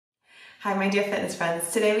Hi, my dear fitness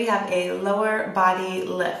friends. Today we have a lower body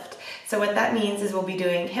lift. So what that means is we'll be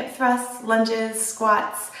doing hip thrusts, lunges,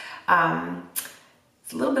 squats,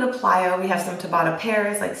 it's a little bit of plyo. We have some Tabata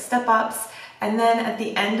pairs like step ups. And then at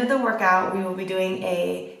the end of the workout, we will be doing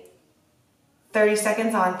a 30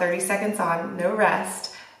 seconds on, 30 seconds on, no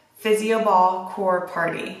rest, physio ball core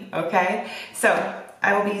party, okay? So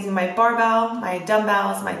I will be using my barbell, my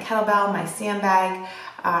dumbbells, my kettlebell, my sandbag,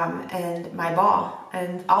 and my ball.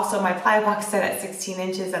 And also my plyo box set at 16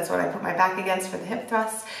 inches, that's what I put my back against for the hip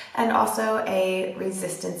thrusts, and also a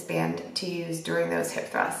resistance band to use during those hip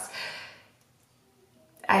thrusts.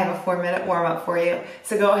 I have a 4-minute warm-up for you.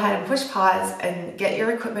 So go ahead and push pause and get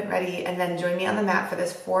your equipment ready, and then join me on the mat for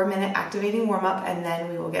this 4-minute activating warm-up, and then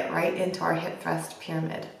we will get right into our hip thrust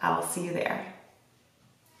pyramid. I'll see you there.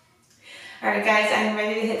 All right, guys, I'm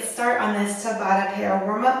ready to hit start on this Tabata pair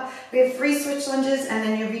warm-up. We have 3 switch lunges, and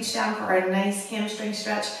then you reach down for a nice hamstring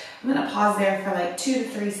stretch. I'm gonna pause there for like 2 to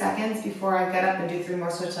 3 seconds before I get up and do 3 more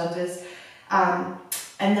switch lunges. And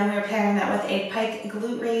then we're pairing that with a pike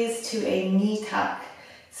glute raise to a knee tuck.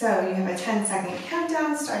 So you have a 10-second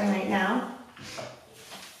countdown starting right now.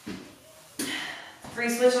 3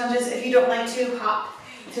 switch lunges. If you don't like to hop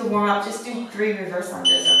to warm up, just do 3 reverse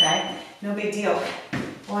lunges, okay? No big deal.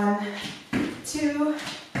 1, 2,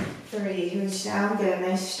 3. Reach down, get a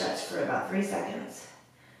nice stretch for about 3 seconds.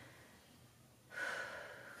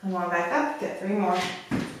 Come on back up, get 3 more.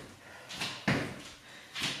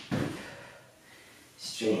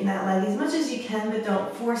 Straighten that leg as much as you can, but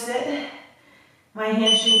don't force it. My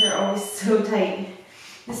hamstrings are always so tight.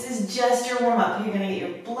 This is just your warm-up. You're gonna get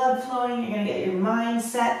your blood flowing, you're gonna get your mind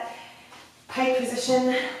set. Pike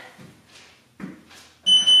position.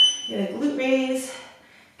 Get a glute raise.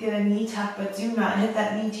 Get a knee tuck, but do not hit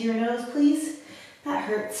that knee to your nose, please. That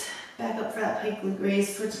hurts. Back up for that pike glute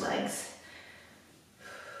raise, switch legs.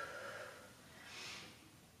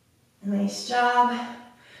 Nice job.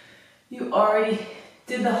 You already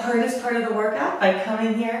did the hardest part of the workout by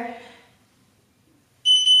coming here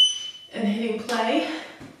and hitting play.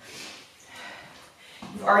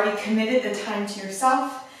 You've already committed the time to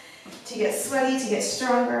yourself to get sweaty, to get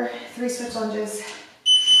stronger. 3 switch lunges.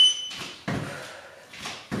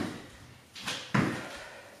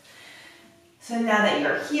 So now that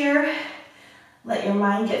you're here, let your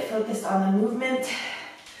mind get focused on the movement.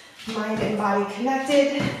 Mind and body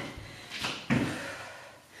connected.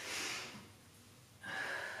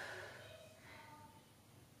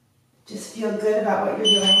 Just feel good about what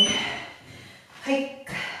you're doing. Pike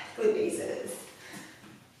glute raises.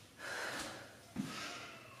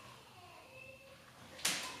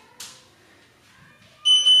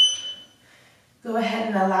 Go ahead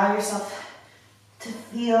and allow yourself to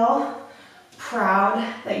feel proud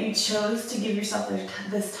that you chose to give yourself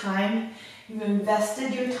this time. You've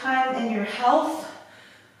invested your time in your health.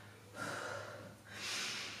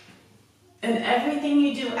 And everything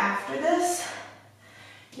you do after this,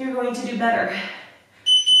 you're going to do better.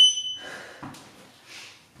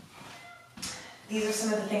 These are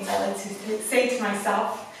some of the things I like to say to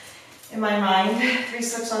myself in my mind. 3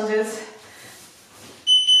 switch lunges.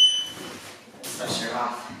 Sweatshirt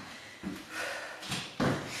off.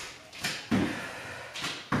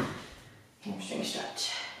 Hamstring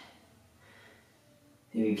stretch.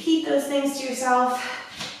 You repeat those things to yourself.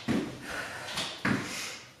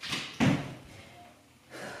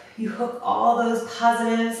 You hook all those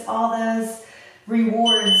positives, all those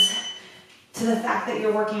rewards to the fact that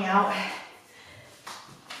you're working out.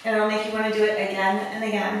 And it'll make you want to do it again and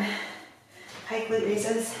again. Pike glute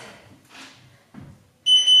raises.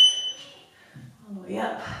 All the way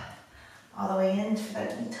up, all the way in for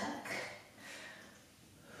that knee tuck.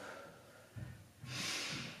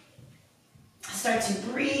 Start to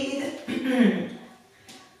breathe.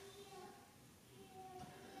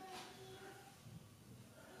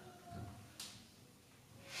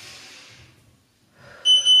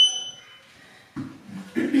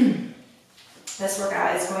 This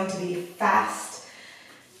workout is going to be fast,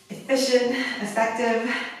 efficient,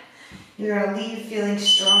 effective. You're going to leave feeling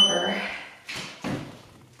stronger.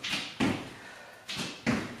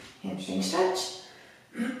 Hamstring stretch.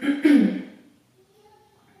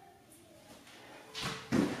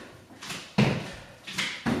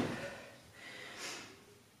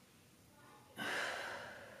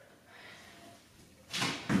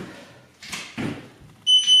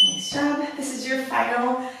 Nice job. This is your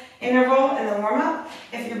final interval in the warm-up.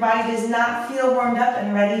 If your body does not feel warmed up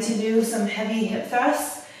and ready to do some heavy hip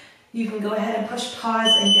thrusts, you can go ahead and push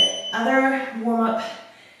pause and get other warm-up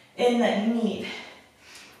in that you need.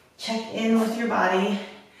 Check in with your body.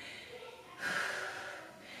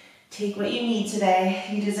 Take what you need today.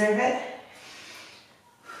 You deserve it.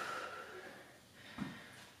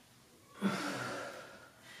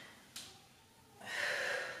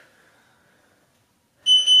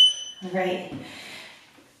 Right.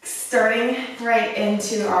 Starting right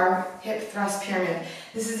into our hip thrust pyramid.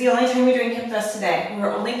 This is the only time we're doing hip thrust today.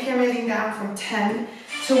 We're only pyramiding down from 10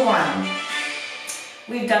 to 1.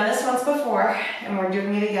 We've done this once before, and we're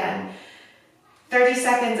doing it again. 30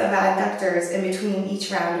 seconds of adductors in between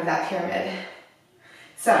each round of that pyramid.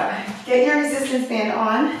 So, get your resistance band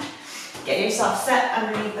on. Get yourself set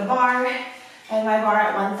underneath the bar. I have my bar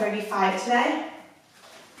at 135 today.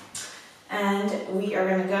 And we are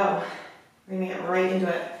gonna go. We're gonna get right into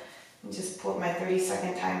it. Let me just pull up my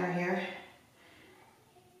 30-second timer here.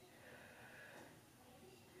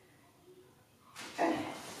 Okay.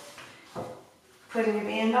 Putting your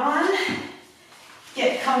band on.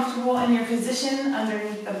 Get comfortable in your position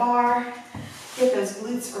underneath the bar. Get those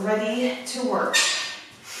glutes ready to work.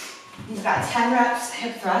 You've got 10 reps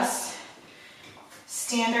hip thrust.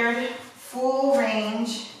 Standard full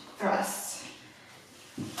range thrust.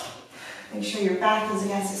 Make sure your back is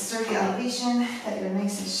against a sturdy elevation, that you're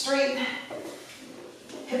nice and straight.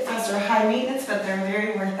 Hip thrusts are high maintenance, but they're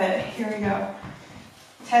very worth it. Here we go.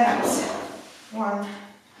 10 reps. 1,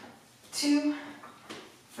 2,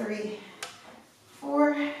 3,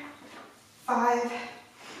 4, 5,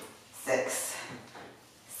 6,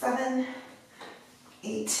 7,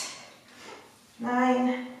 8,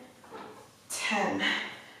 9, 10.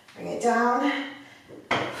 Bring it down.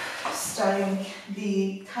 Starting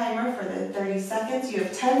the timer for the 30 seconds. You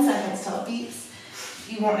have 10 seconds till it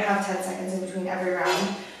beeps. You won't have 10 seconds in between every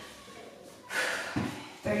round.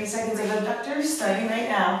 30 seconds of abductors starting right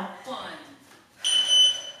now. 1.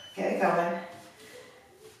 Get it going.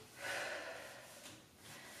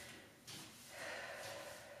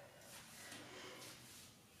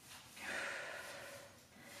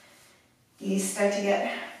 These start to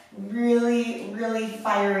get really, really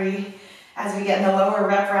fiery as we get in the lower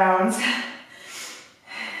rep rounds.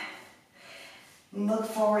 Look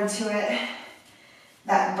forward to it.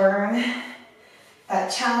 That burn, that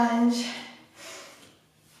challenge.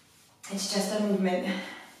 It's just a movement,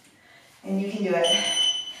 and you can do it.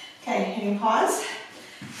 Okay, hitting pause.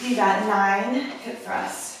 You got 9 hip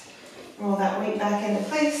thrusts. Roll that weight back into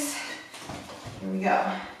place. Here we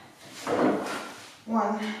go.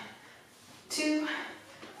 1, 2,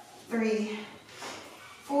 3,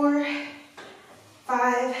 4,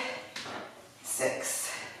 5,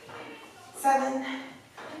 6, 7,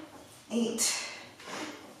 8,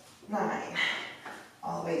 9.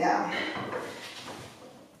 All the way down.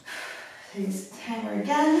 Use the timer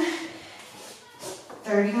again.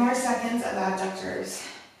 30 more seconds of abductors.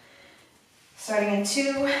 Starting in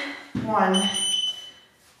 2, 1.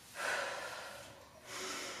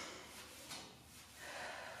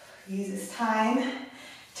 Use this time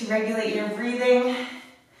to regulate your breathing.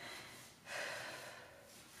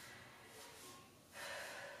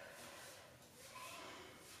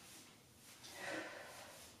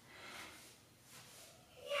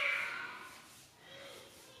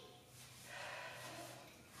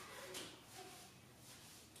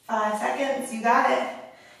 Five seconds, you got it.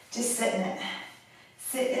 Just sit in it.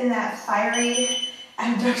 Sit in that fiery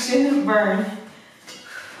abduction burn.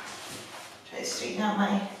 Try to straighten out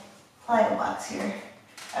my plyo box here.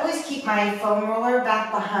 I always keep my foam roller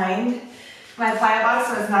back behind my plyo box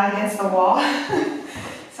so it's not against the wall.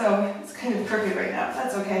 So it's kind of crooked right now,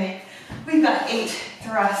 that's okay. We've got 8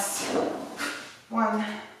 thrusts. 1,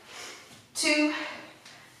 2,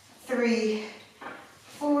 3,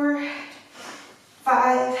 4,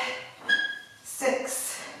 5,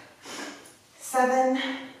 6, 7,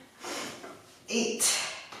 8.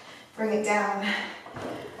 Bring it down.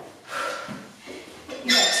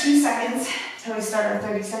 You got 2 seconds till we start our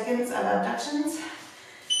 30 seconds of abductions.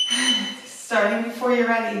 Starting before you're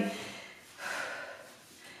ready.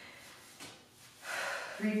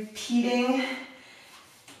 Repeating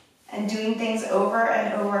and doing things over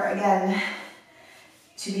and over again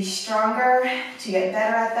to be stronger, to get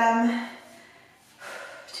better at them,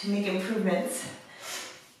 to make improvements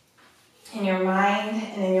in your mind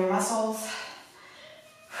and in your muscles.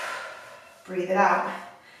 Breathe it out.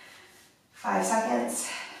 5 seconds.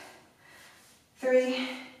 3,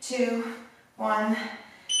 2, 1.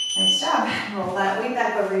 Nice job. Roll that weight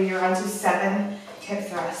back over. You're on to 7 hip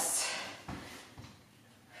thrusts.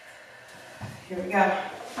 Here we go.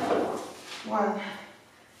 1,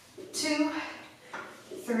 2,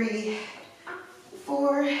 3,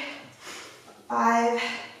 4, 5,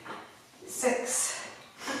 6,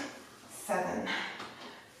 7.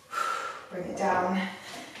 Bring it down.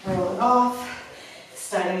 Roll it off.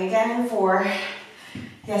 Starting again in 4.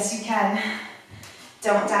 Yes, you can.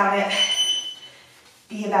 Don't doubt it.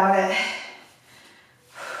 Be about it.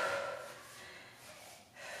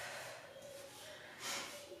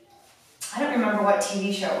 what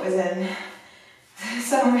TV show it was in.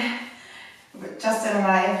 Justin and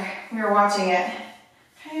I, we were watching it.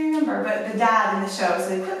 I can't remember, but the dad in the show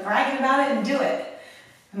said, quit bragging about it and do it.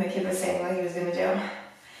 And the kid was saying what he was going to do.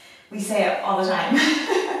 We say it all the time.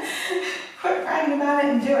 Quit bragging about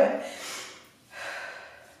it and do it.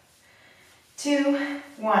 2,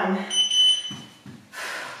 1.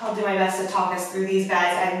 I'll do my best to talk us through these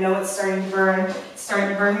guys. I know it's starting to burn. It's starting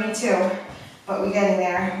to burn me too, but we're getting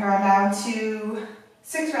there. We're down to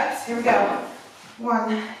 6 reps. Here we go.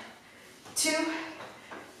 1, 2,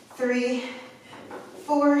 3,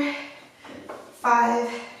 4,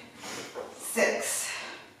 5, 6.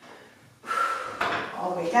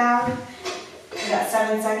 All the way down. You got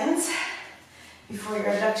 7 seconds before your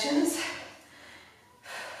abductions.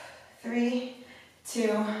 3, 2,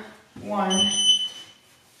 1.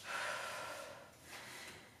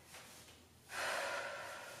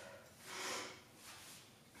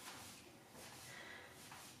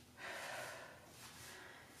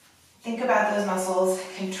 Think about those muscles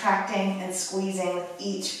contracting and squeezing with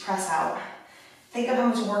each press out. Think of how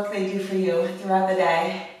much work they do for you throughout the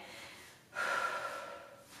day.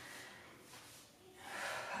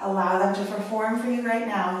 Allow them to perform for you right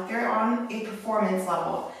now. They're on a performance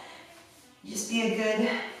level. Just be a good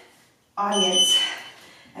audience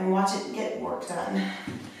and watch it get work done.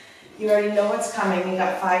 You already know what's coming. You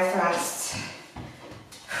got 5 thrusts.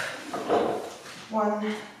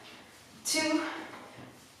 1, 2,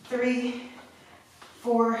 3,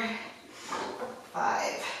 4,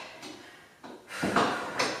 5.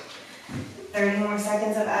 30 more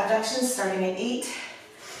seconds of abductions starting at 8.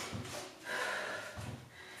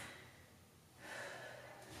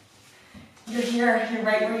 You're here, you're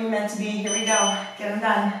right where you're meant to be. Here we go, get them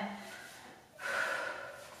done.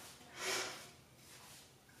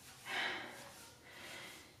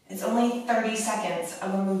 It's only 30 seconds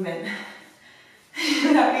of a movement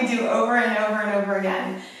that we do over and over and over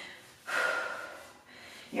again.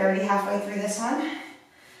 You're already halfway through this one.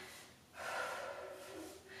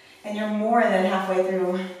 And you're more than halfway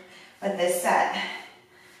through with this set.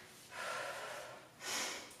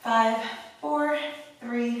 5, 4,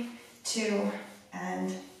 3, 2,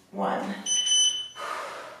 and 1.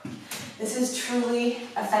 This is truly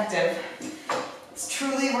effective. It's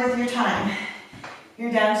truly worth your time.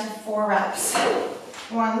 You're down to 4 reps.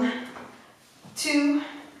 1, 2,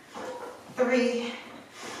 3,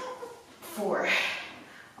 4.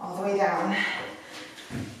 All the way down.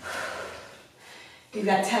 You've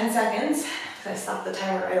got 10 seconds. I stopped the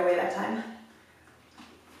timer right away that time.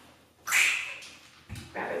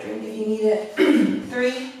 Grab a drink if you need it.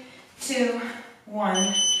 3, 2,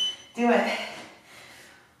 1. Do it.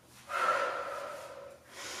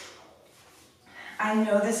 I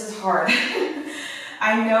know this is hard.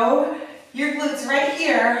 I know your glutes right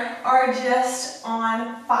here are just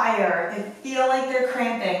on fire. They feel like they're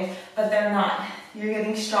cramping, but they're not. You're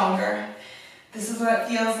getting stronger. This is what it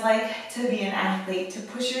feels like to be an athlete, to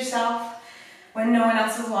push yourself when no one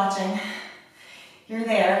else is watching. You're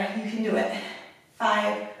there, you can do it.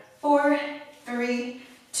 5, 4, 3,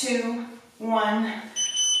 2, 1.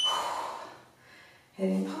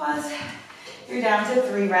 Hitting pause. You're down to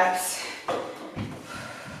 3 reps.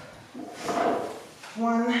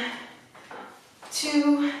 1,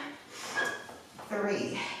 2,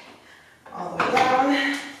 3. All the way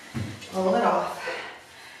down. Roll it off.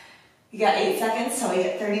 You got 8 seconds, so we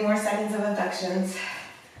get 30 more seconds of abductions.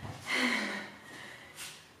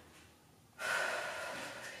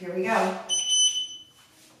 Here we go.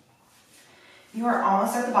 You are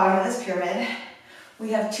almost at the bottom of this pyramid.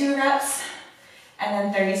 We have 2 reps and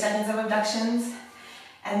then 30 seconds of abductions.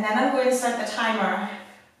 And then I'm going to start the timer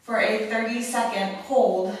for a 30-second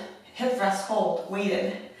hold, hip thrust hold,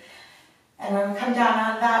 weighted. And when we come down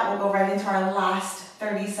on that, we'll go right into our last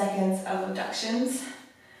 30 seconds of abductions.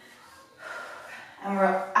 And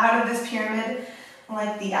we're out of this pyramid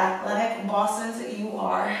like the athletic bosses that you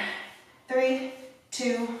are. 3,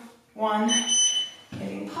 2, 1.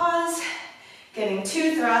 Hitting pause. Getting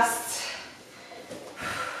 2 thrusts.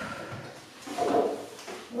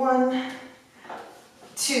 1,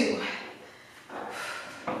 2.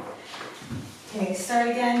 Hitting start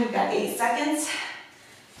again. We've got 8 seconds.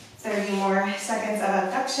 30 more seconds of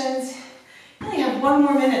abductions. You only have 1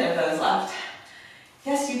 more minute of those left.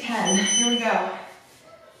 Yes, you can. Here we go.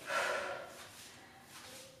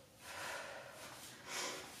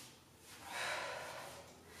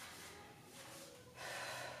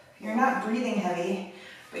 You're not breathing heavy,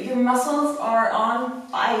 but your muscles are on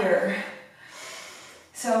fire.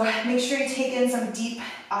 So make sure you take in some deep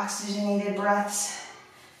oxygenated breaths.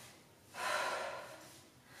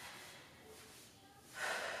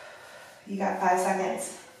 You got 5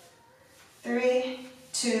 seconds. 3,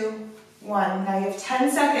 2, 1. Now you have 10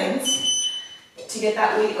 seconds to get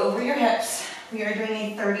that weight over your hips. We are doing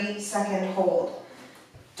a 30-second hold.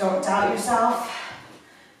 Don't doubt yourself.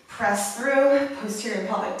 Press through, posterior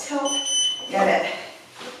pelvic tilt. Get it.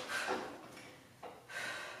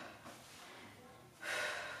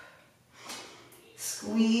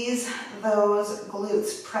 Squeeze those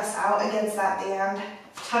glutes. Press out against that band.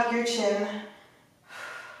 Tuck your chin.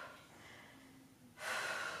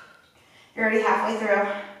 You're already halfway through.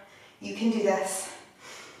 You can do this.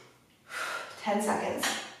 10 seconds.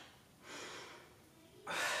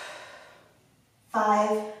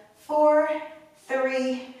 5, 4,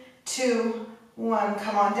 3, 2, 1.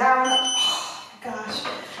 Come on down. Oh my gosh.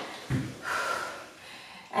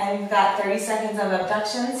 And you've got 30 seconds of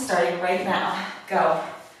abductions starting right now. Go.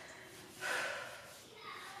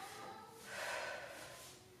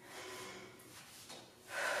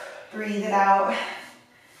 Breathe it out.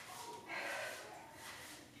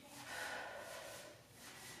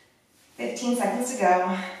 Fifteen seconds to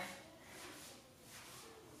go.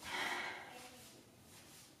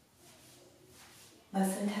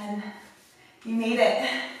 Less than 10. You made it.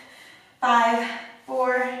 5,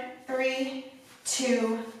 4, 3,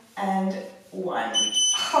 2, and 1.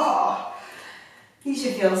 Oh, you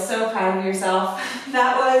should feel so proud of yourself.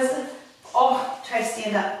 That was, oh, try to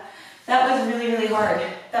stand up. That was really, really hard.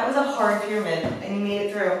 That was a hard pyramid, and you made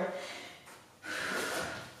it through.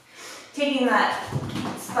 Taking that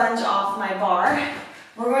sponge off my bar,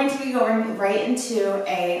 we're going to be going right into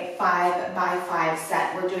a 5x5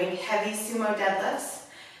 set. We're doing heavy sumo deadlifts,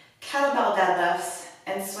 kettlebell deadlifts,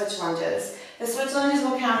 and switch lunges. The switch lunges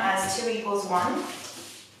will count as 2 equals 1.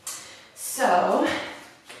 So,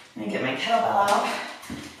 I'm gonna get my kettlebell out,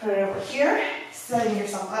 put it over here, setting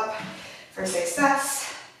yourself up for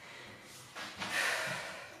success.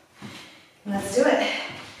 And let's do it.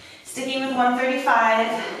 Sticking with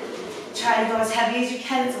 135. Try to go as heavy as you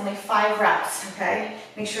can. It's only 5 reps, okay?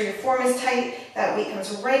 Make sure your form is tight. That weight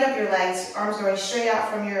comes right up your legs. Arms going straight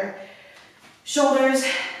out from your shoulders.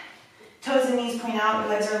 Toes and knees point out. Your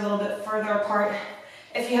legs are a little bit further apart.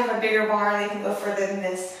 If you have a bigger bar, they can go further than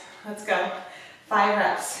this. Let's go. 5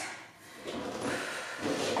 reps.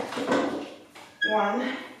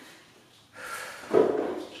 1,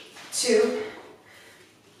 2,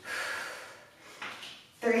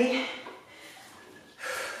 3,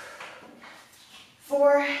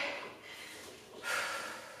 4,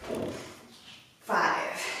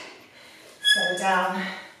 5. Set it down.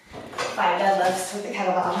 5 deadlifts with the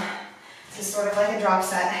kettlebell. This is sort of like a drop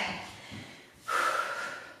set.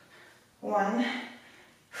 1,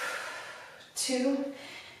 2,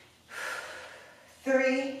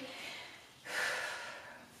 3,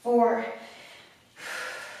 4,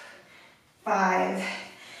 5.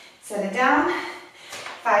 Set it down.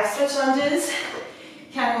 5 switch lunges.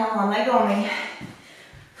 Counting on one leg only.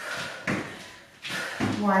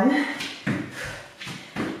 1,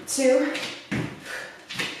 2,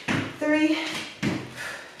 3,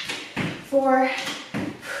 4,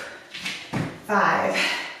 5.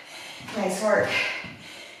 Nice work.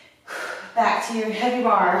 Back to your heavy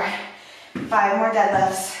bar. 5 more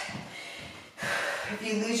deadlifts. If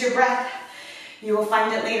you lose your breath, you will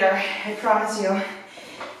find it later. I promise you.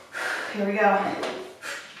 Here we go.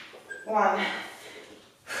 1,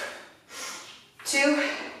 2,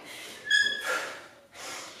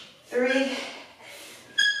 3,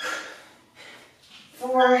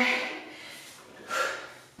 4,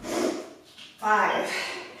 5.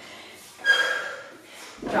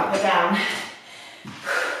 Drop it down.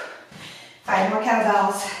 5 more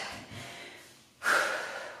kettlebells.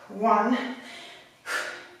 1,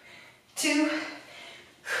 2,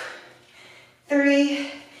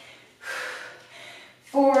 3,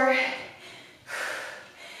 4,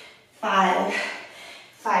 5.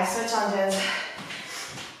 5 switch lunges.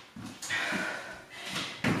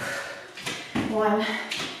 1,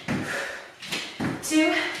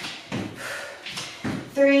 2,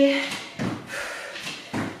 3,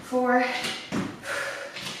 4,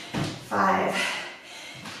 5.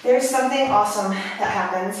 There's something awesome that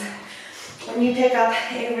happens when you pick up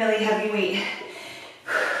a really heavy weight.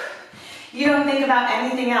 You don't think about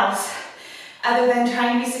anything else other than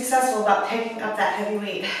trying to be successful about picking up that heavy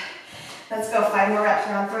weight. Let's go, 5 more reps,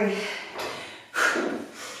 round 3.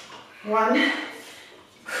 1,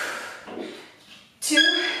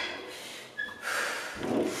 2,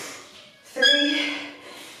 3,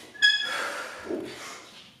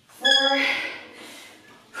 4,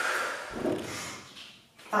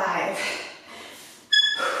 5.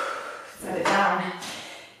 Set it down.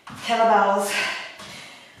 Kettlebells.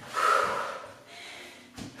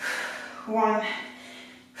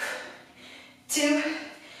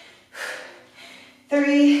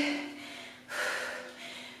 3,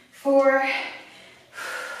 4,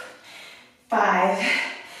 5.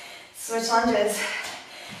 Switch lunges.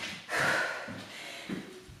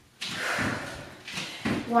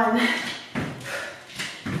 1,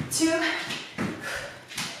 2,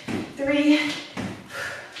 3,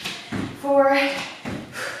 4,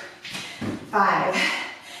 5.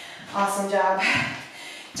 Awesome job.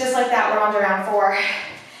 Just like that, we're on to round 4.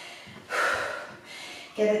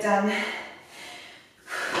 Get it done.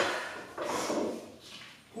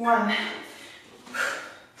 1,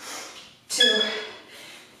 2,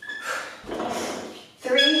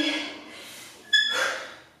 3,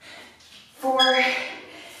 4,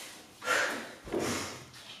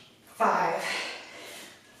 5.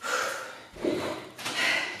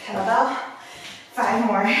 Kettlebell. 5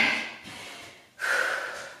 more.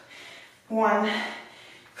 1,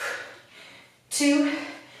 2,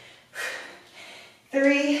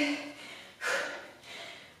 3,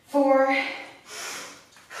 4,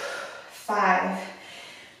 5.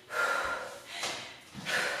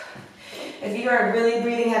 If you are really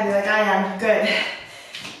breathing heavy like I am, good.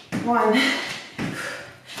 1,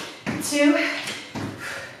 2,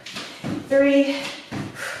 3,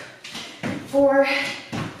 4,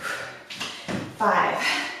 5.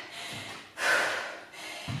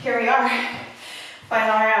 Here we are,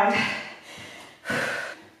 final round.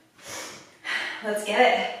 Let's get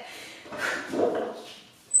it.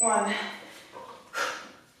 1,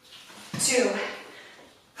 2,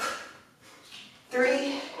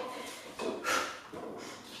 3,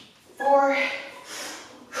 4,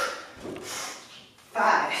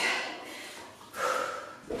 5.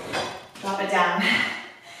 Drop it down.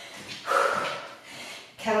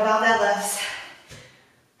 Kettlebell deadlifts.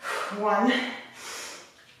 1,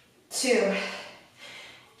 2,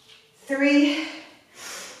 3,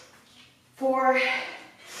 4,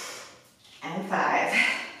 and 5.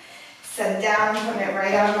 Set it down, putting it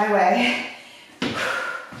right out of my way.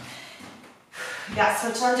 You got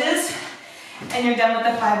switch lunges, and you're done with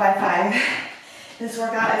the 5x5. This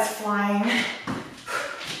workout is flying.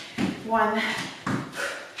 1,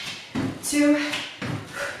 2,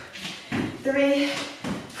 3,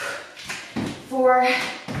 4,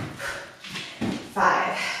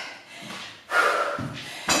 5.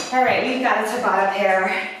 All right, we've got a Tabata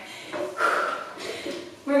pair.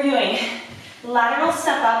 We're doing lateral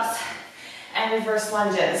step-ups and reverse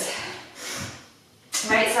lunges.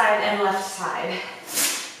 Right side and left side.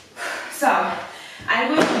 So,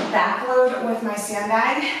 I'm going to backload with my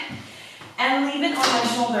sandbag and leave it on my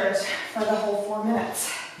shoulders for the whole 4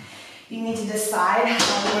 minutes. You need to decide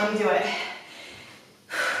how you want to do it.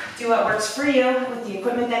 Do what works for you with the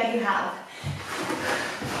equipment that you have.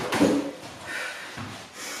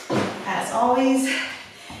 As always,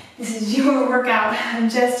 this is your workout. I'm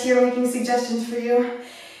just here making suggestions for you.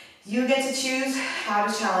 You get to choose how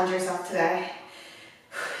to challenge yourself today.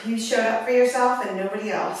 You showed up for yourself and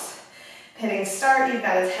nobody else. Hitting start, you've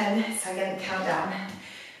got a 10-second countdown.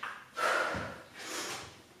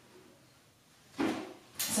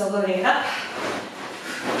 So loading it up.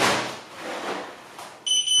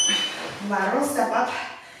 Lateral step up.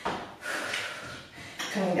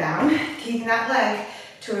 Coming down, keeping that leg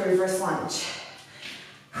to a reverse lunge.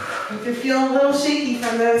 If you're feeling a little shaky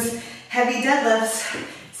from those heavy deadlifts,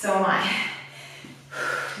 so am I.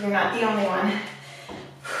 You're not the only one.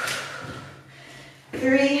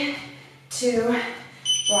 3, 2, 1.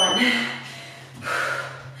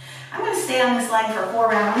 I'm going to stay on this leg for 4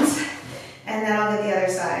 rounds, and then I'll get the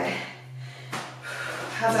other side.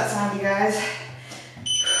 How's that sound, you guys?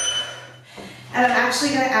 And I'm actually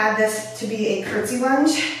going to add this to be a curtsy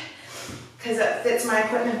lunge, because it fits my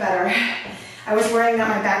equipment better. I was worrying that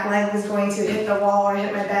my back leg was going to hit the wall or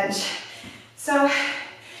hit my bench. So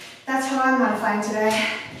that's how I'm modifying today.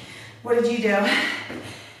 What did you do?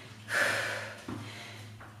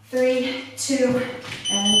 3, 2,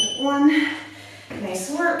 and 1.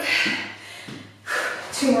 Nice work.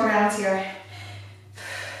 2 more rounds here.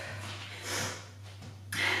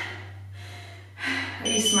 Are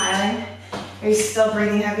you smiling? Are you still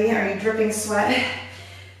breathing heavy? Are you dripping sweat?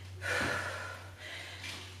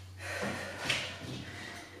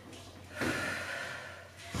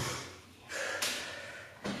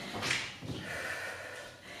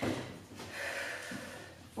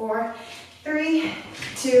 Four, 3,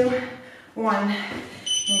 2, 1.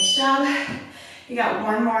 Nice job. You got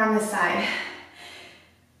 1 more on this side.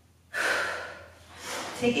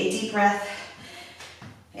 Take a deep breath.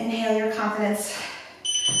 Inhale your confidence.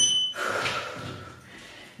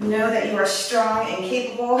 Know that you are strong and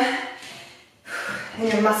capable,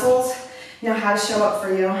 and your muscles know how to show up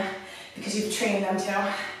for you because you've trained them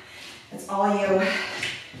to. It's all you.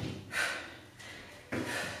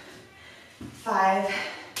 5,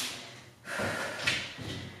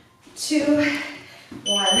 2,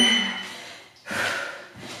 1.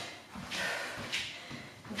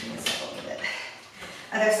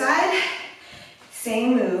 Other side,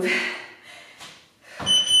 same move.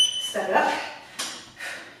 Step it up.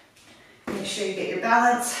 Make sure you get your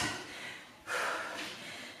balance.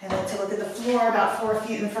 I like to look at the floor about 4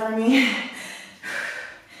 feet in front of me.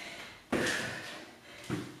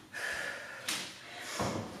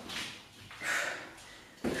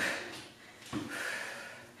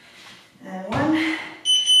 And 1,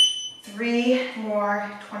 3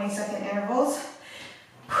 more 20-second intervals.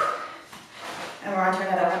 And we're on to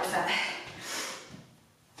another rep set.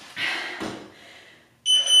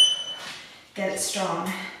 Get it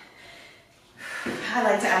strong. I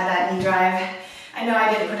like to add that knee drive. I know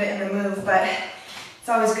I didn't put it in the move, but it's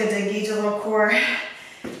always good to engage a little core.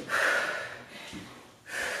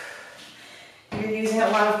 You're using a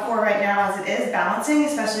lot of core right now as it is, balancing,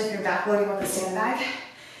 especially if you're backloading with a sandbag.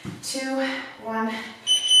 2, 1.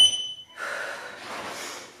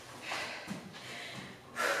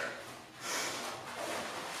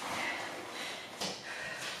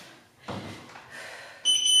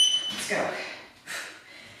 Let's go.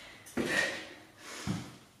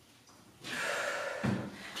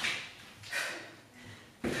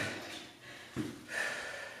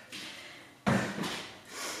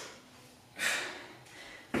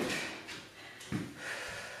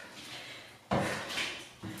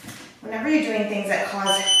 Whenever you're doing things that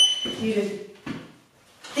cause you to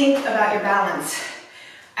think about your balance,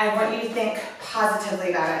 I want you to think positively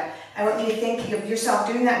about it. I want you to think of yourself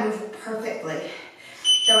doing that move perfectly.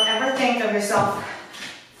 Don't ever think of yourself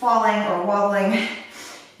falling or wobbling.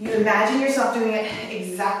 You imagine yourself doing it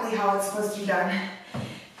exactly how it's supposed to be done.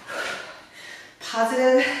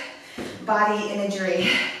 Positive body imagery.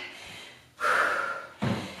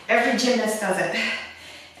 Every gymnast does it.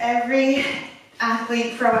 Every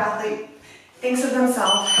athlete, pro athlete, thinks of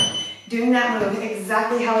themselves doing that move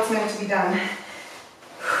exactly how it's meant to be done.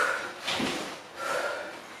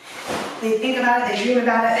 They think about it, they dream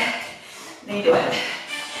about it, they do it.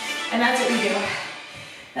 And that's what we do.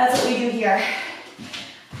 That's what we do here.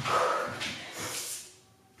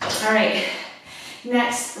 All right,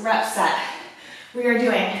 next rep set. We are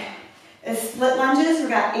doing is split lunges, we've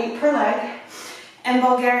got 8 per leg, and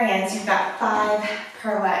Bulgarians, you've got 5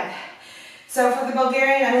 per leg. So for the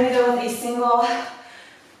Bulgarian, I'm gonna go with a single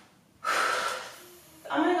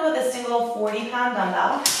 40-pound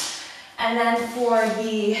dumbbell. And then for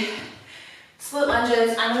the split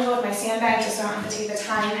lunges, I'm gonna go with my sandbag just so I don't have to take the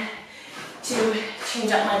time to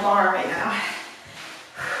change up my bar right now.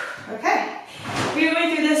 Okay, we're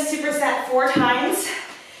going through this superset 4 times.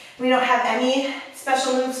 We don't have any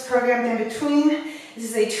special moves programmed in between. This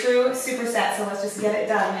is a true superset, so let's just get it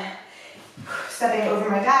done. Stepping over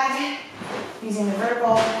my bag, using the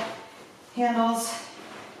vertical handles.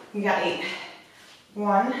 You got 8.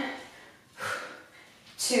 1,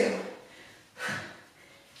 2,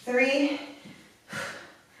 3,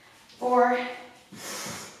 4,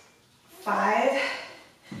 5,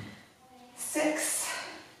 6,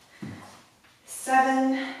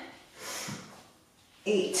 7,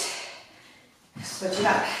 8. Switch it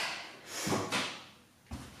up.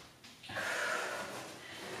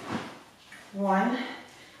 1,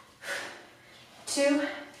 2,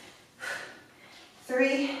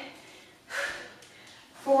 3,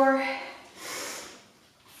 4,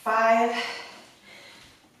 5,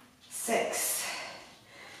 6,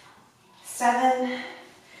 7,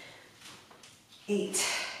 8.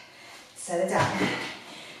 Set it down.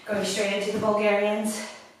 Going straight into the Bulgarians.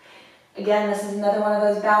 Again, this is another one of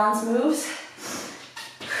those balance moves.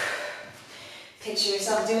 Picture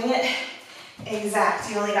yourself doing it exact.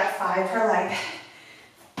 You only got 5 per leg.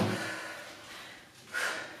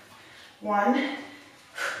 1,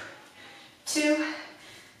 2,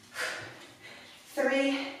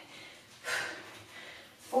 3,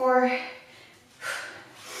 4,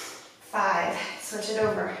 5. Switch it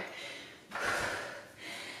over.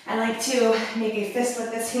 I like to make a fist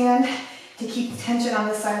with this hand to keep the tension on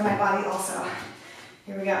this side of my body also.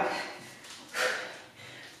 Here we go.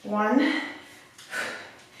 1,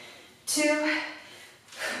 2,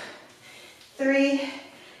 3,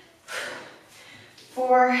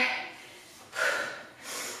 4,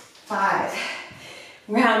 5.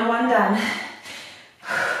 Round 1 done.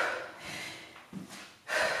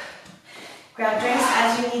 Grab drinks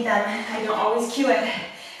as you need them. I don't always cue it,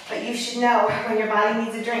 but you should know when your body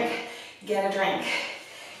needs a drink, get a drink.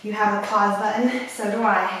 You have a pause button, so do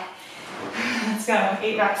I. Let's go,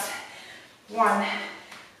 8 reps. 1,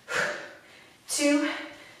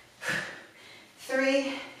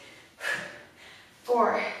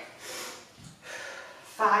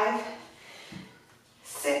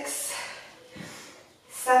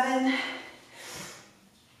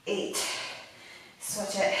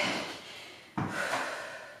 Switch it.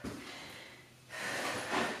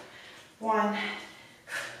 1,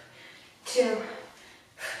 2,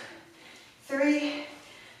 3,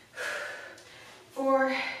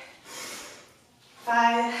 4,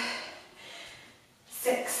 5,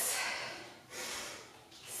 6,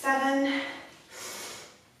 7,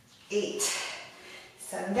 8.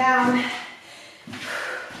 Set them down.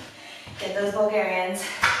 Get those Bulgarians.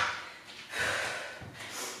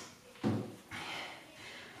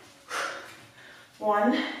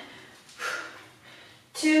 1,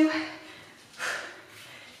 2,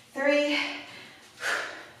 3,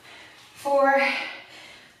 4,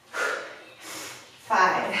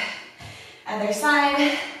 5. Other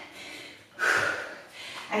side.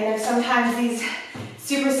 I know sometimes these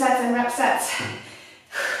supersets and rep sets,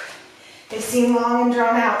 they seem long and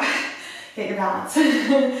drawn out. Get your balance.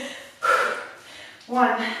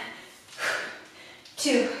 1,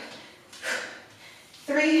 2,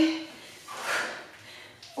 3,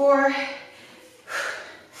 4,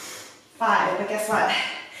 5. But guess what?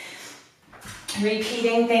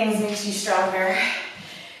 Repeating things makes you stronger.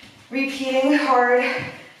 Repeating hard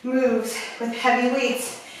moves with heavy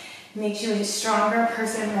weights makes you a stronger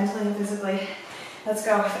person mentally and physically. Let's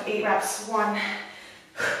go with 8 reps. 1,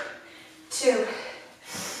 2,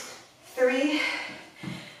 3,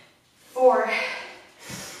 4,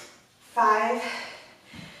 5,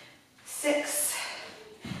 6,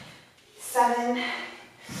 7,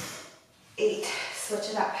 8. Switch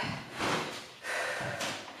it up.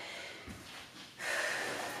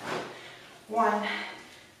 1,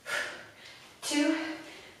 2,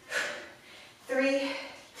 3,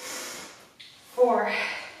 4,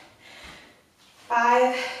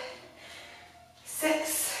 5,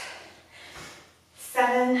 6,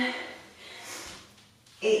 7,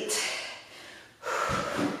 8.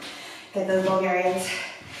 Get those Bulgarians.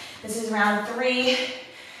 This is round 3.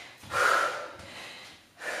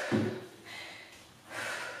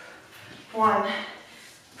 1,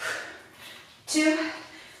 2,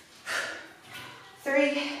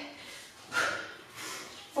 3,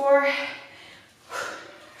 4,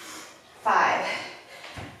 5.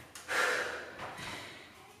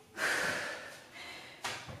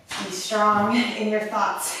 Be strong in your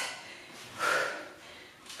thoughts.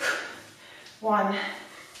 1,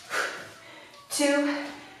 2,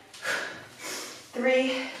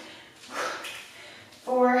 3,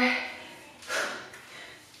 4,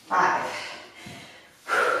 5.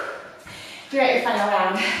 You're at your final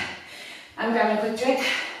round. I'm grabbing a quick drink.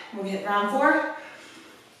 We'll hit round 4.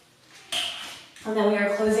 And then we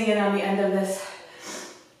are closing in on the end of this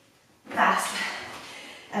fast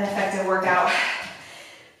and effective workout.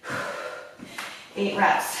 8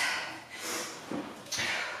 reps.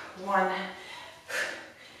 1,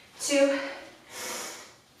 2,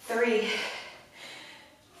 3,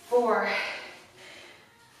 4,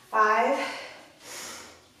 5,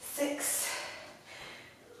 6,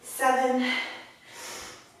 7,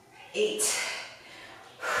 8.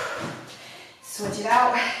 Switch it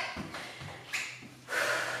out.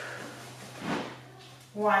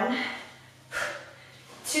 1,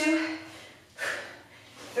 2,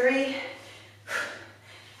 3,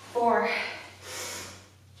 4,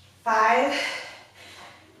 5,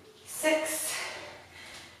 6,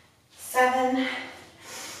 7,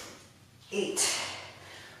 8.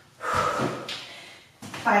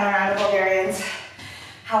 Final round of Bulgarians.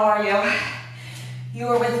 How are you? You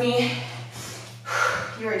are with me.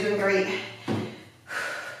 You are doing great.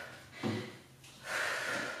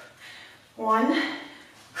 1,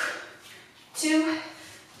 2,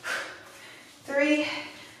 3,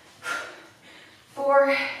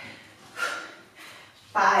 4,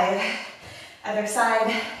 5. Other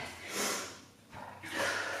side.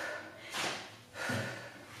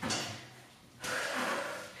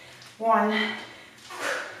 1,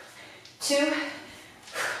 2,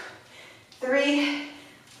 3,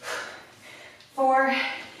 4,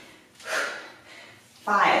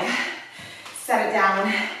 5. Set it down.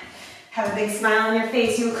 Have a big smile on your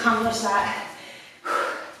face. You accomplished that.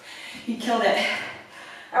 You killed it.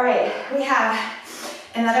 All right, we have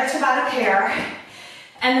another Tabata pair.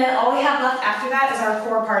 And then all we have left after that is our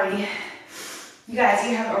core party. You guys,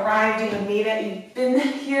 you have arrived, you have made it. You've been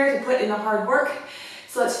here to put in the hard work.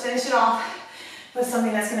 So let's finish it off with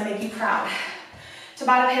something that's gonna make you proud.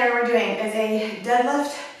 Tabata pair we're doing is a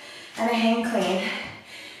deadlift and a hang clean.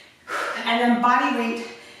 And then body weight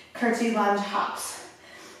curtsy lunge hops.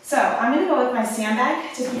 So I'm gonna go with my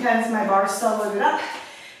sandbag just because my bar is still loaded up.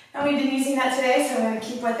 And we've been using that today, so I'm gonna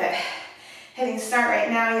keep with it. Hitting start right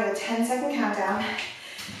now, you have a 10-second countdown.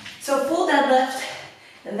 So full deadlift,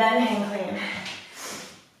 then hang clean.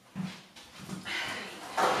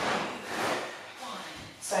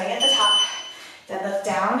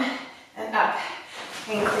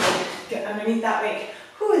 underneath that weight.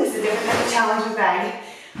 Whew, this is a different type of challenge with bag.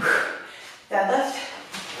 Deadlift.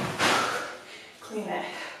 Clean it.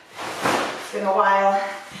 It's been a while.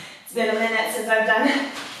 It's been a minute since I've done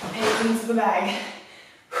any cleans of the bag.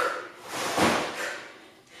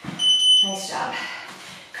 Nice job.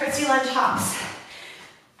 Curtsy lunge hops.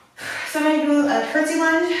 So I'm going to do a curtsy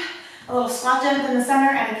lunge, a little squat jump in the center,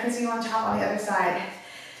 and a curtsy lunge hop on the other side.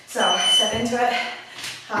 So step into it,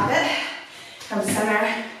 hop it, come to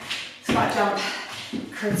center, squat jump,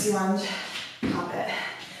 curtsy lunge, hop it,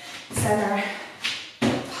 center.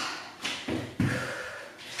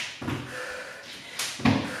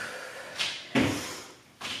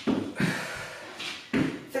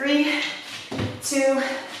 3, 2,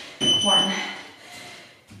 1.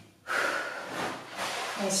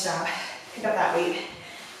 Nice job. Pick up that weight.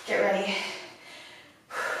 Get ready.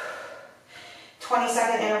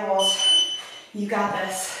 20-second intervals. You got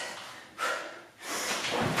this.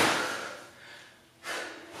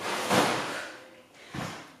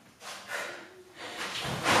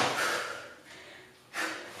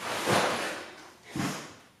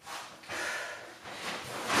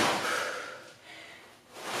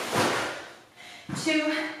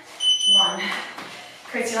 Two, one.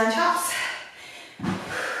 Curtsy lunge hops.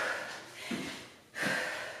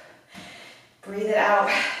 Breathe it out.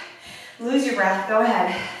 Lose your breath. Go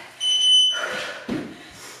ahead.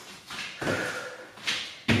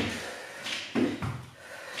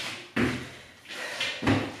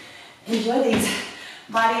 Enjoy these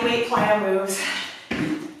body weight plyo moves.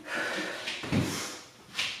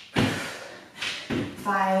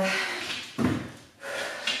 5.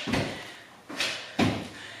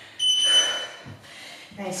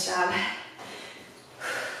 Nice job.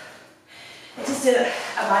 I just did a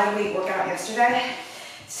body weight workout yesterday.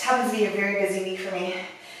 This happens to be a very busy week for me.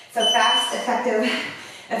 So fast, effective,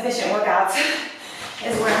 efficient workouts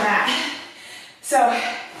is where I'm at. So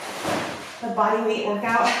the body weight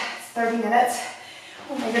workout is 30 minutes.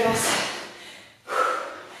 Oh my goodness.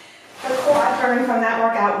 The quad burn from that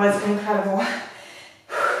workout was incredible.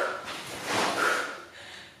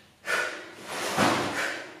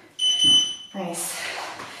 Nice.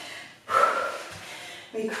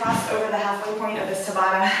 We crossed over the halfway point of this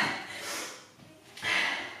Tabata.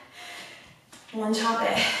 Lunge hop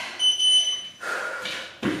it.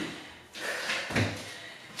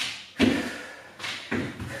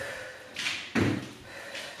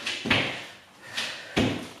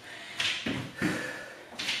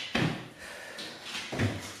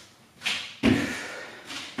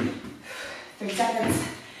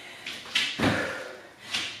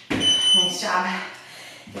 Nice job.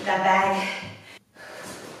 Get that bag.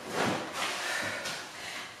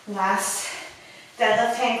 Last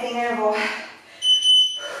deadlift hang clean interval.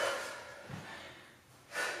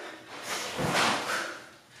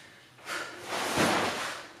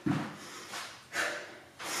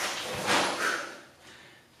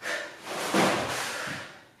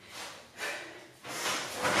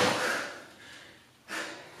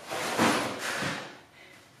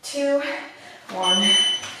 Two, one.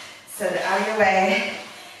 Set it out of your way.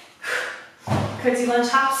 Curtsy lunge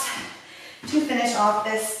hops to finish off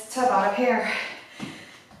this Tabata pair.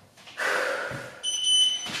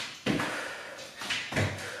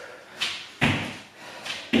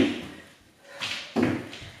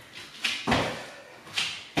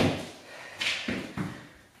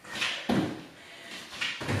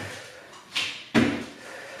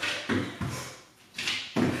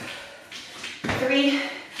 Three,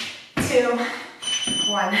 2,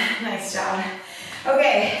 1. Nice job.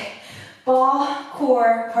 Okay, ball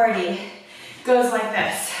core party goes like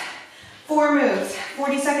this. 4 moves,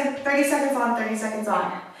 40 seconds, 30 seconds on, 30 seconds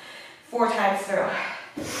on. 4 times through.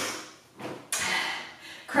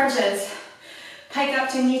 Crunches, pike up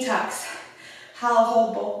to knee tucks. Hallow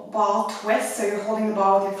hold ball twist, so you're holding the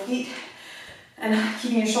ball with your feet and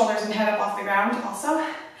keeping your shoulders and head up off the ground also.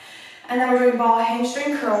 And then we're doing ball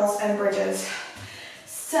hamstring curls and bridges.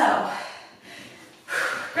 So,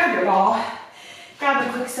 grab your ball, grab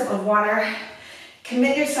a quick sip of water,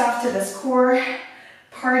 commit yourself to this core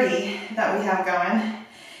party that we have going.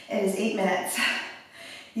 It is 8 minutes.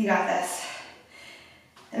 You got this.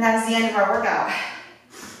 And that is the end of our workout.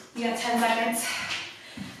 You got 10 seconds.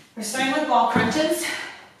 We're starting with ball crunches.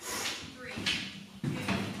 3, 2, 1.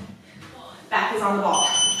 Back is on the ball.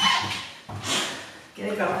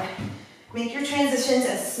 Get it going. Make your transitions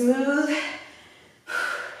as smooth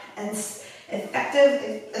and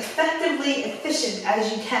effectively efficient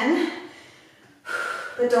as you can,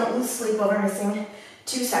 but don't lose sleep over missing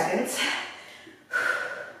 2 seconds.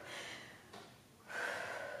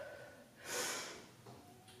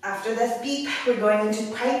 After this beep, we're going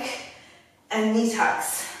into pike and knee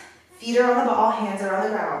tucks. Feet are on the ball, hands are on the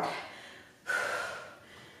ground.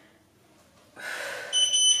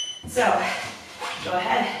 So, go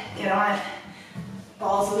ahead, get on it.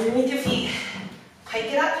 Balls underneath your feet. Pike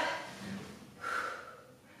it up.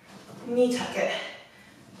 Knee tuck it.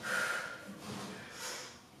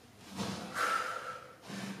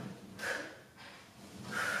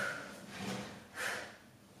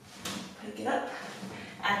 Pike it up.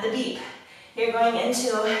 At the beep, you're going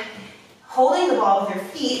into holding the ball with your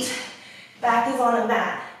feet. Back is on the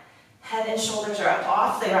mat. Head and shoulders are up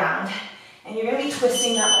off the ground. And you're going to be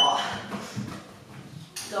twisting that ball.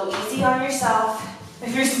 Go easy on yourself.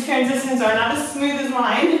 If your transitions are not as smooth as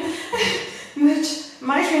mine, which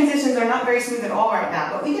my transitions are not very smooth at all right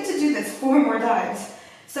now, but we get to do this 4 more times.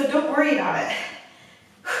 So don't worry about it.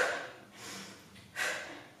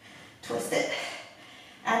 Twist it.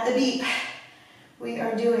 At the beep, we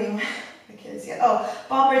are doing, the kids yet. Oh,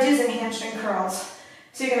 ball bridges and hamstring curls.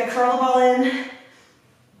 So you're going to curl the ball in,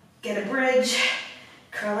 get a bridge,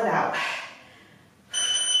 curl it out.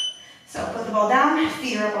 So put the ball down,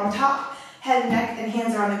 feet are up on top, head, neck, and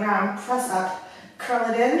hands are on the ground. Press up,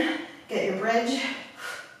 curl it in, get your bridge,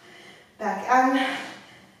 back on,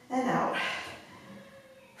 and out.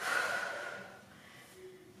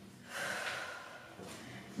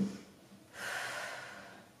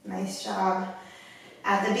 Nice job.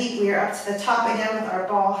 At the beep, we are up to the top again with our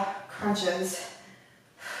ball crunches.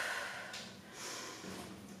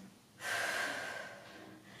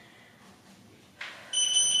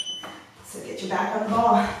 So get your back on the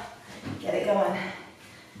ball, get it going.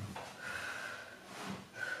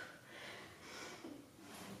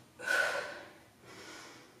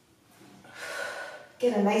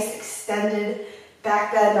 Get a nice extended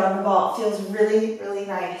back bend on the ball. It feels really, really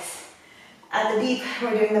nice. At the beep,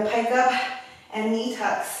 we're doing the pike up and knee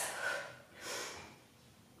tucks.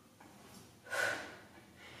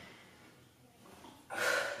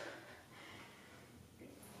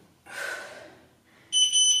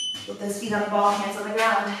 With those feet on the ball, hands on the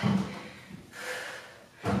ground.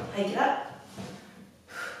 Pike it up.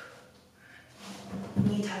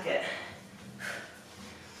 Knee tuck it.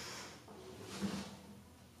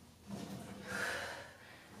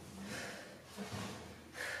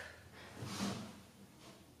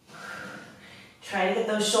 Try to get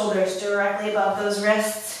those shoulders directly above those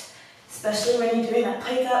wrists, especially when you're doing that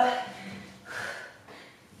pike up.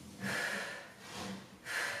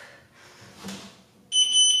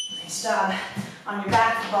 Nice job. On your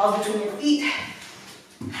back, balls between your feet.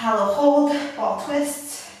 Hallow hold, ball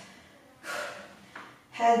twists.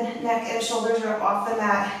 Head, neck, and shoulders are up off the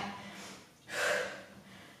mat.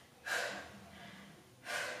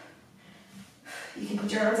 You can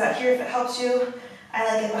put your arms out here if it helps you.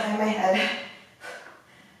 I like it behind my head.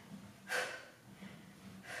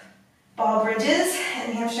 Ball bridges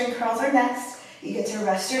and hamstring curls are next. You get to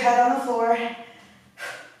rest your head on the floor.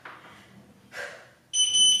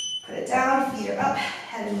 Put it down, feet are up,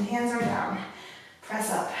 head and hands are down.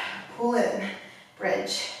 Press up, pull in,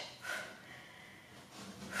 bridge.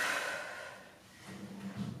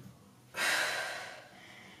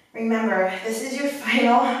 Remember, this is your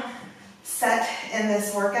final set in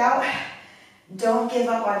this workout. Don't give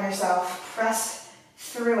up on yourself. Press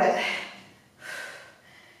through it.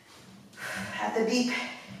 At the beep,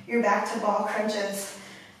 you're back to ball crunches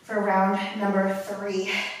for round number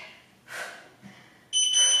 3.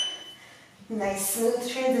 Nice smooth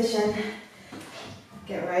transition.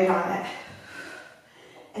 Get right on it.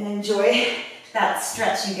 And enjoy that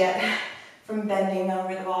stretch you get from bending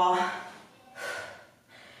over the ball.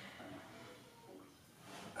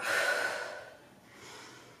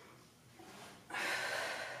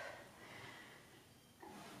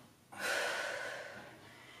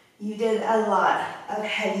 You did a lot of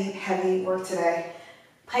heavy, heavy work today.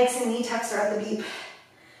 Pikes and knee tucks are at the beep.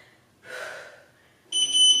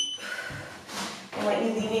 I want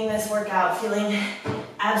you leaving this workout feeling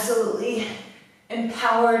absolutely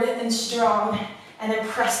empowered and strong and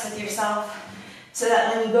impressed with yourself, so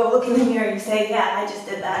that when you go look in the mirror, you say, yeah, I just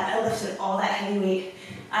did that. I lifted all that heavy weight.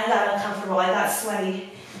 I got uncomfortable. I got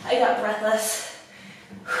sweaty. I got breathless.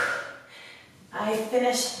 I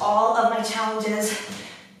finished all of my challenges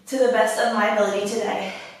to the best of my ability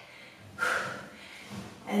today.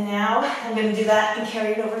 And now I'm going to do that and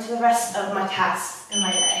carry it over to the rest of my tasks in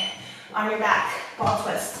my day. On your back, ball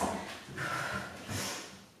twist.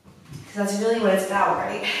 Because that's really what it's about,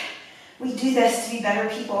 right? We do this to be better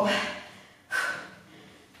people.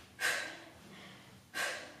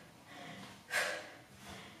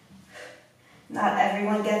 Not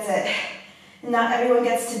everyone gets it. Not everyone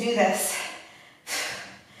gets to do this.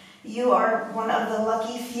 You are one of the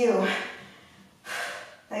lucky few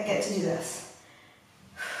that get to do this.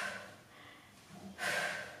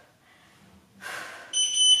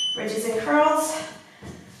 Bridges and curls,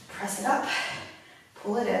 press it up,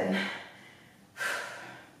 pull it in.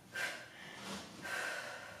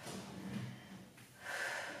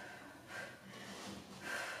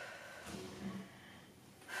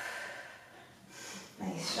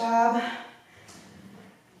 Nice job.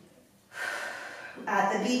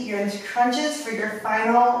 At the beat, you're into crunches for your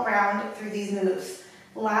final round through these moves.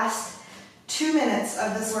 Last 2 minutes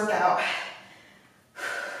of this workout.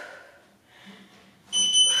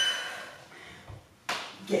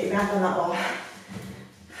 Get your back on that wall.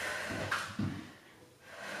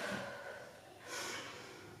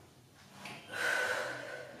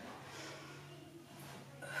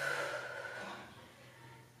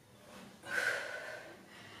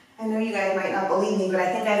 I know you guys might not believe me, but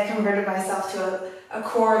I think I've converted myself to a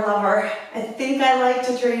core lover. I think I like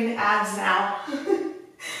to train abs now.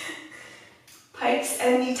 Pikes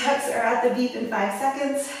and knee tucks are at the beat in 5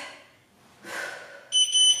 seconds.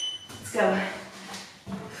 Let's go.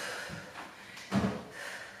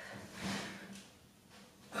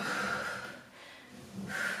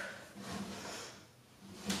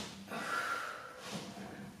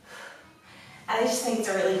 I just think it's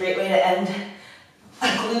a really great way to end a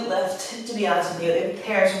glute lift, to be honest with you. It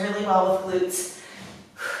pairs really well with glutes,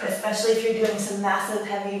 especially if you're doing some massive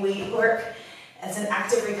heavy weight work as an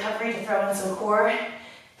active recovery to throw in some core. It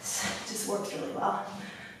just works really well.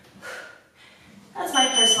 That's my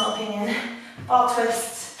personal opinion. Ball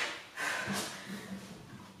twists.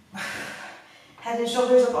 Head and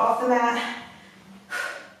shoulders up off the mat.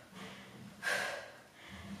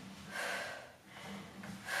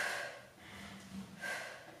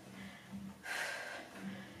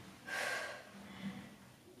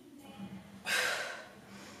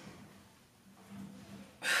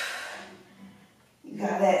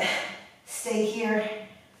 Got it. Stay here.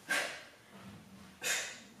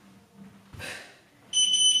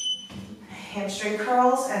 Hamstring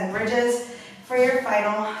curls and bridges for your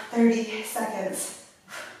final 30 seconds.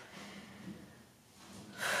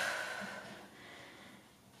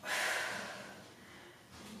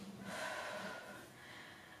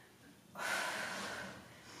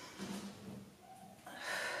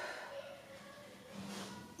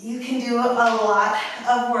 You can do a lot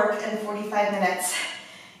of work in 45 minutes.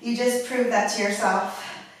 You just proved that to yourself.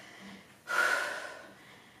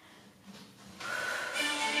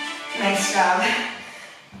 Nice job.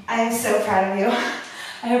 I am so proud of you.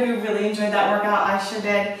 I hope you really enjoyed that workout. I sure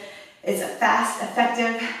did. It's a fast,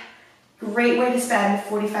 effective, great way to spend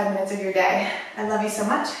 45 minutes of your day. I love you so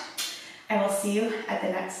much. I will see you at the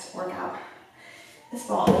next workout. This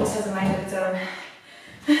ball always has a mind of its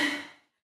own.